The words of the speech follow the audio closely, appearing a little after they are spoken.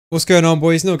What's going on,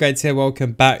 boys? No Guides here.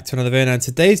 Welcome back to another video. Now in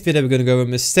today's video we're going to go over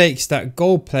mistakes that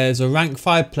gold players or rank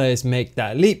 5 players make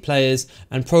that elite players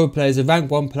and pro players or rank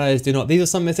 1 players do not. These are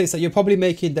some mistakes that you're probably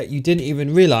making that you didn't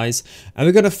even realize, and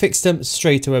we're going to fix them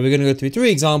straight away. We're going to go through 3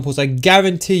 examples I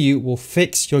guarantee you will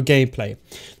fix your gameplay.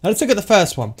 Now let's look at the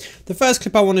first one. The first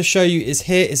clip I want to show you is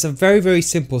here. It's a very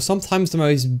simple, sometimes the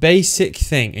most basic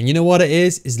thing, and you know what it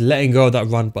is letting go of that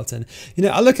run button. You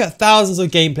know, I look at thousands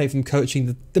of gameplay from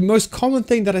coaching. The most common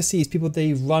thing that I see is people,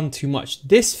 they run too much.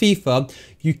 This FIFA,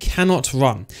 you cannot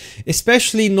run,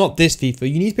 especially not this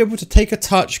FIFA. You need to be able to take a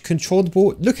touch, control the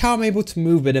ball. Look how I'm able to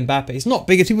move with Mbappe. It's not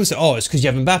because people say, oh, it's because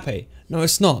you have Mbappe. No,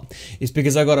 it's not. It's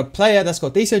because I got a player that's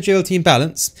got decent agility and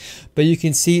balance, but you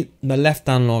can see my left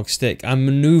analog stick. I'm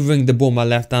maneuvering the ball, my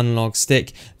left analog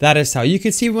stick. That is how. You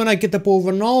can see when I get the ball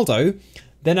Ronaldo,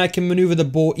 then I can maneuver the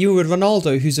ball even with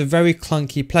Ronaldo, who's a very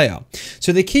clunky player.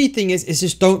 So the key thing is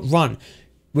just don't run.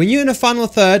 When you're in the final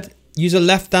third, use a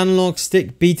left analog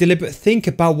stick, be deliberate, think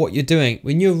about what you're doing.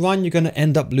 When you run, you're going to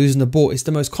end up losing the ball. It's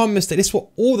the most common mistake. This is what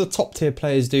all the top tier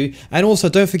players do. And also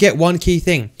don't forget one key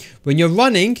thing. When you're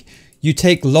running, you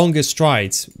take longer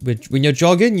strides. When you're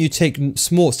jogging, you take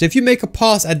small. So if you make a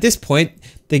pass at this point,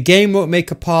 the game won't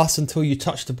make a pass until you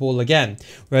touch the ball again.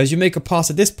 Whereas you make a pass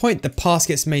at this point, the pass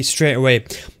gets made straight away.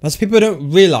 Most people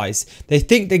don't realize. They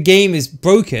think the game is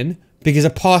broken because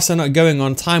a pass are not going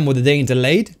on time or they're getting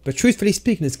delayed. But truthfully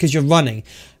speaking, it's because you're running.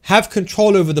 Have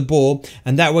control over the ball,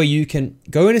 and that way you can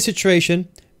go in a situation,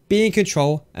 be in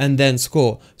control, and then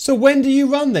score. So when do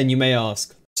you run then, you may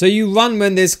ask? So you run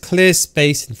when there's clear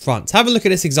space in front. Have a look at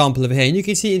this example over here, and you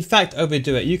can see, in fact,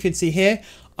 overdo it. You can see here,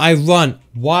 I run.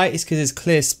 Why? It's because there's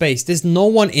clear space. There's no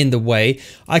one in the way.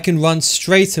 I can run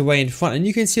straight away in front. And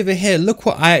you can see over here, look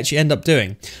what I actually end up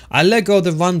doing. I let go of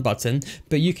the run button,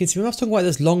 but you can see when I was talking about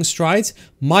those long strides,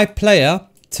 my player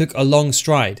took a long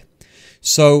stride.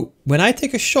 So when I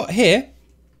take a shot here,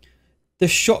 the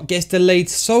shot gets delayed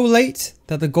so late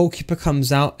that the goalkeeper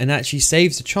comes out and actually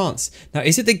saves the chance. Now,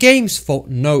 is it the game's fault?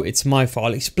 No, it's my fault.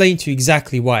 I'll explain to you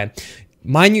exactly why.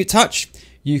 Minute touch.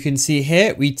 You can see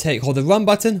here, hold the run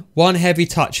button, one heavy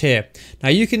touch here. Now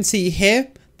you can see here,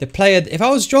 the player, if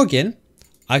I was jogging,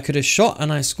 I could have shot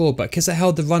and I scored, but because I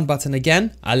held the run button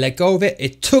again, I let go of it.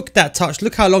 It took that touch.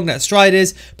 Look how long that stride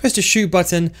is. Press the shoot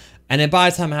button, and then by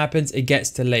the time it happens, it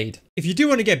gets delayed. If you do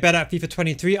want to get better at FIFA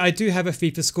 23, I do have a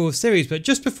FIFA School Series, but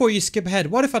just before you skip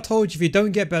ahead, what if I told you if you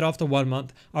don't get better after 1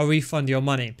 month, I'll refund your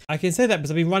money? I can say that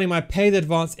because I've been running my paid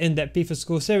advanced in-depth FIFA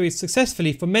School Series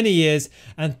successfully for many years,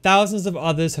 and thousands of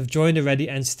others have joined already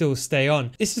and still stay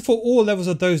on. This is for all levels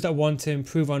of those that want to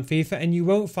improve on FIFA, and you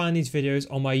won't find these videos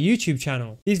on my YouTube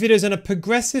channel. These videos are a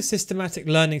progressive systematic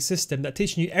learning system that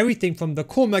teaches you everything from the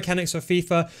core mechanics of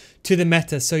FIFA to the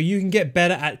meta, so you can get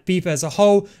better at FIFA as a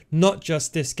whole, not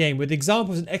just this game, with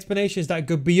examples and explanations that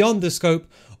go beyond the scope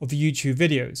of the YouTube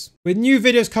videos. With new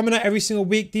videos coming out every single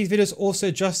week, these videos also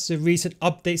adjust to recent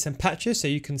updates and patches so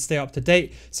you can stay up to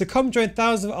date. So come join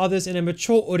thousands of others in a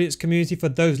mature audience community for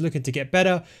those looking to get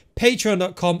better.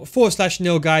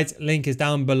 Patreon.com/NeilGuides, link is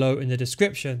down below in the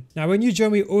description. Now when you join,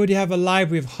 we already have a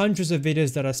library of hundreds of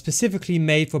videos that are specifically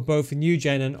made for both new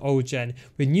gen and old gen,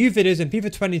 with new videos in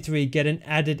FIFA 23 getting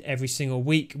added every single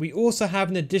week. We also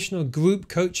have an additional group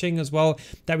coaching as well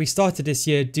that we started this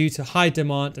year due to high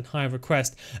demand and high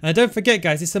request. And don't forget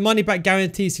guys, it's a money back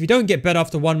guarantee, so if you don't get better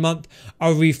after 1 month,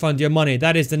 I'll refund your money.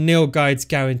 That is the Neil Guides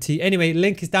guarantee. Anyway,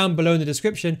 link is down below in the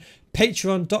description,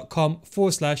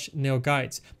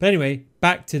 patreon.com/NeilGuides. But anyway,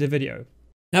 back to the video.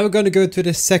 Now we're going to go to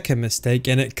the second mistake,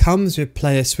 and it comes with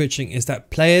player switching, is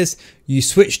that players, you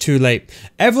switch too late.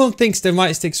 Everyone thinks they're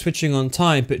right stick switching on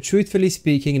time, but truthfully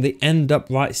speaking, they end up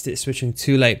right stick switching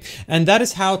too late. And that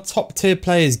is how top tier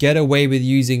players get away with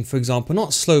using, for example,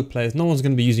 not slow players. No one's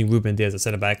going to be using Ruben Diaz at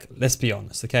centre back, let's be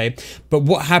honest, okay? But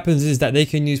what happens is that they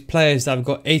can use players that have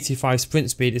got 85 sprint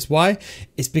speed. It's why?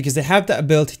 It's because they have that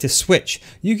ability to switch.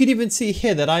 You can even see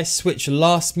here that I switched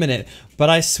last minute, but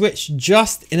I switched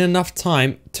just in enough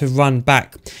time to run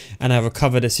back, and I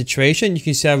recovered the situation. You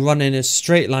can see I run in a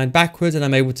straight line backwards and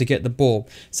I'm able to get the ball.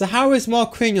 So how is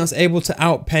Marquinhos able to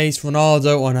outpace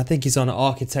Ronaldo? And I think he's on an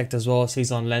architect as well, so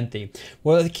he's on lengthy.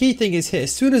 Well, the key thing is here,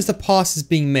 as soon as the pass is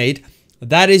being made,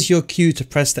 that is your cue to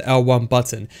press the L1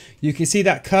 button. You can see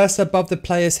that cursor above the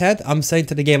player's head. I'm saying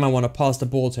to the game I want to pass the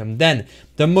ball to him. Then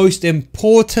the most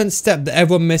important step that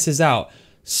everyone misses out,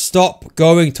 stop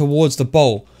going towards the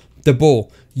ball.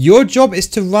 Your job is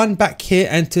to run back here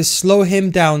and to slow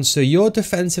him down so your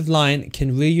defensive line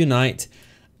can reunite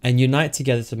and unite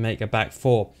together to make a back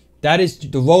four. That is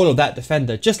the role of that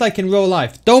defender, just like in real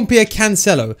life. Don't be a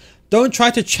Cancelo. Don't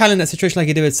try to challenge that situation like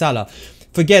you did with Salah.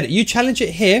 Forget it. You challenge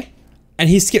it here and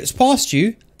he skips past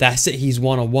you, that's it, he's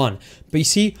one-on-one. But you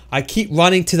see, I keep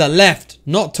running to the left,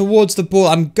 not towards the ball.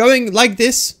 I'm going like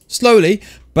this, slowly,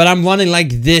 but I'm running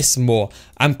like this more.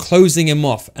 I'm closing him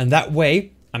off, and that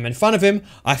way, I'm in front of him.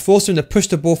 I force him to push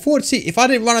the ball forward. See, if I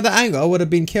didn't run at that angle, I would have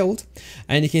been killed.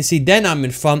 And you can see then I'm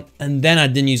in front, and then I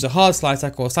didn't use a hard slide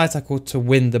tackle or side tackle to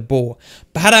win the ball.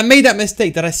 But had I made that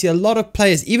mistake that I see a lot of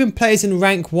players, even players in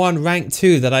rank 1, rank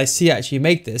 2 that I see actually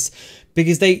make this,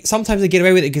 because sometimes they get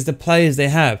away with it because the players they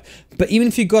have. But even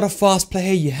if you've got a fast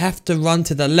player, you have to run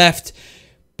to the left,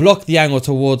 block the angle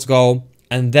towards goal,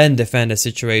 and then defend a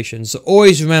situation. So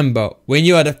always remember, when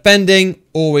you are defending,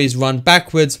 always run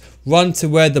backwards, run to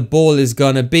where the ball is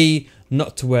gonna be,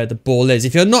 not to where the ball is.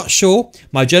 If you're not sure,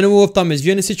 my general rule of thumb is if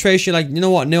you're in a situation like, you know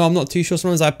what, no, I'm not too sure,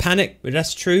 sometimes I panic, but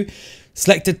that's true.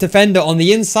 Select a defender on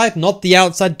the inside, not the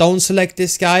outside. Don't select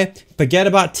this guy. Forget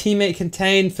about teammate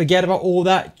contain, forget about all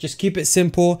that. Just keep it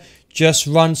simple. Just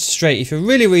run straight. If you're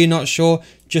really not sure,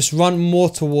 just run more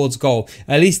towards goal.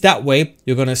 At least that way,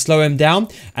 you're going to slow him down.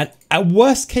 And at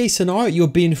worst case scenario, you'll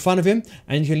be in front of him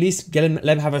and you can at least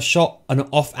let him have a shot on an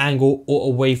off angle or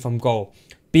away from goal.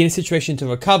 Be in a situation to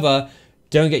recover.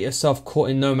 Don't get yourself caught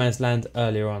in no man's land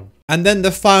earlier on. And then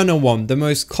the final one, the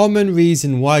most common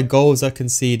reason why goals are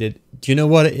conceded. Do you know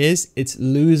what it is? It's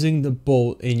losing the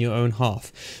ball in your own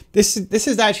half. This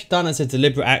is actually done as a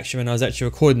deliberate action when I was actually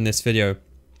recording this video.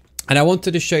 And I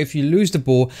wanted to show, if you lose the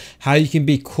ball, how you can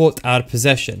be caught out of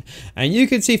possession. And you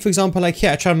can see, for example, like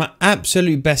here, I tried my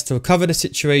absolute best to recover the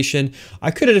situation.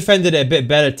 I could have defended it a bit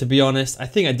better, to be honest. I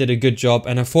think I did a good job.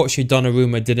 And unfortunately,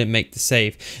 Donnarumma didn't make the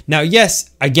save. Now,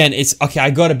 yes, again, it's okay. I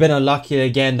got a bit unlucky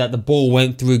again that the ball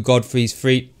went through Godfrey's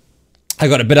feet. I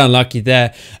got a bit unlucky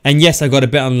there. And yes, I got a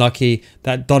bit unlucky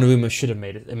that Donnarumma should have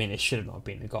made it. I mean, it should have not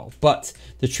been a goal. But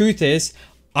the truth is,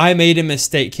 I made a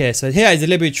mistake here. So here I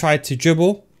deliberately tried to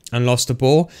dribble and lost the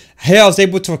ball. Here I was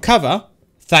able to recover,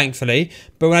 thankfully.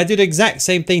 But when I did the exact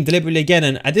same thing deliberately again,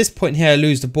 and at this point here I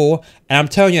lose the ball, and I'm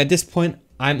telling you at this point,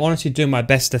 I'm honestly doing my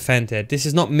best to defend here. This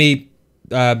is not me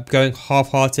going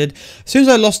half-hearted. As soon as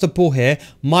I lost the ball here,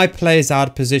 my player's out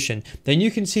of position. Then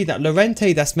you can see that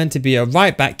Llorente, that's meant to be a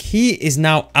right back, he is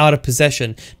now out of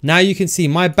possession. Now you can see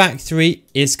my back three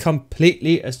is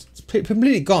completely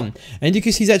gone, and you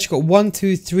can see he's actually got 1,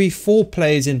 2, 3, 4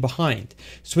 players in behind.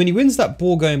 So when he wins that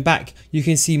ball going back, you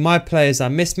can see my players are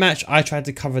mismatched. I tried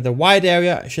to cover the wide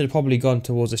area. I should have probably gone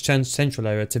towards the central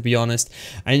area, to be honest.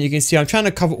 And you can see I'm trying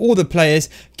to cover all the players,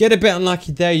 get a bit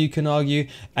unlucky there, you can argue,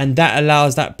 and that allows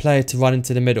that player to run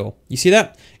into the middle. You see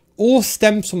that? All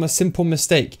stems from a simple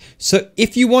mistake. So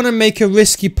if you want to make a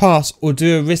risky pass or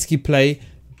do a risky play,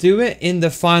 do it in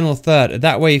the final third.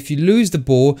 That way, if you lose the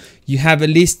ball, you have at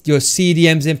least your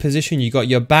CDMs in position. You got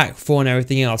your back four and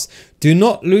everything else. Do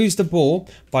not lose the ball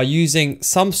by using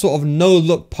some sort of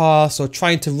no-look pass or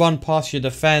trying to run past your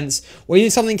defense, or even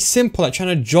something simple like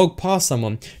trying to jog past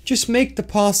someone. Just make the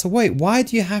pass away. Why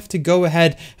do you have to go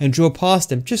ahead and draw past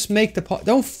them? Just make the pass.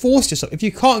 Don't force yourself. If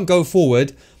you can't go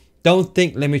forward, don't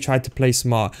think, let me try to play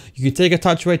smart. You can take a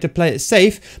touch away to play it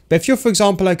safe, but if you're, for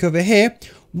example, like over here,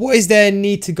 what is there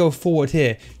need to go forward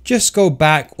here? Just go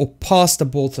back or pass the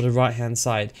ball to the right hand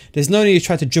side. There's no need to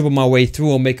try to dribble my way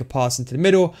through or make a pass into the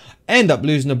middle, end up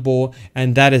losing the ball,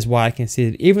 and that is why I can see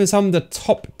that even some of the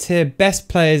top tier best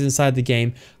players inside the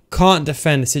game can't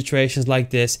defend situations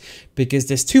like this because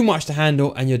there's too much to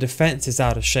handle and your defense is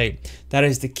out of shape. That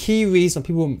is the key reason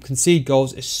people concede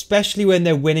goals, especially when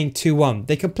they're winning 2-1.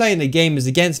 They complain the game is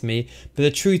against me, but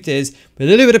the truth is, with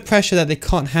a little bit of pressure that they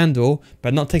can't handle,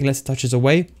 but not taking less touches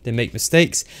away, they make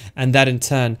mistakes, and that in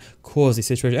turn causes the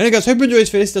situation. Anyway guys, hope you enjoyed this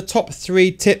video. This is the top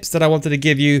 3 tips that I wanted to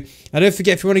give you. And don't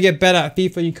forget, if you want to get better at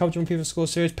FIFA, you can come to my FIFA School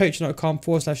Series,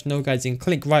 patreon.com/NilGuides,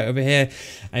 click right over here.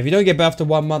 And if you don't get better after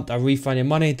 1 month, I'll refund your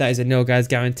money. That is a Nil Guys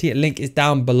guarantee. A link is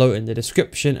down below in the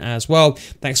description as well.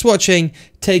 Thanks for watching.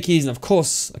 Take it easy, and of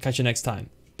course, I'll catch you next time.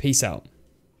 Peace out.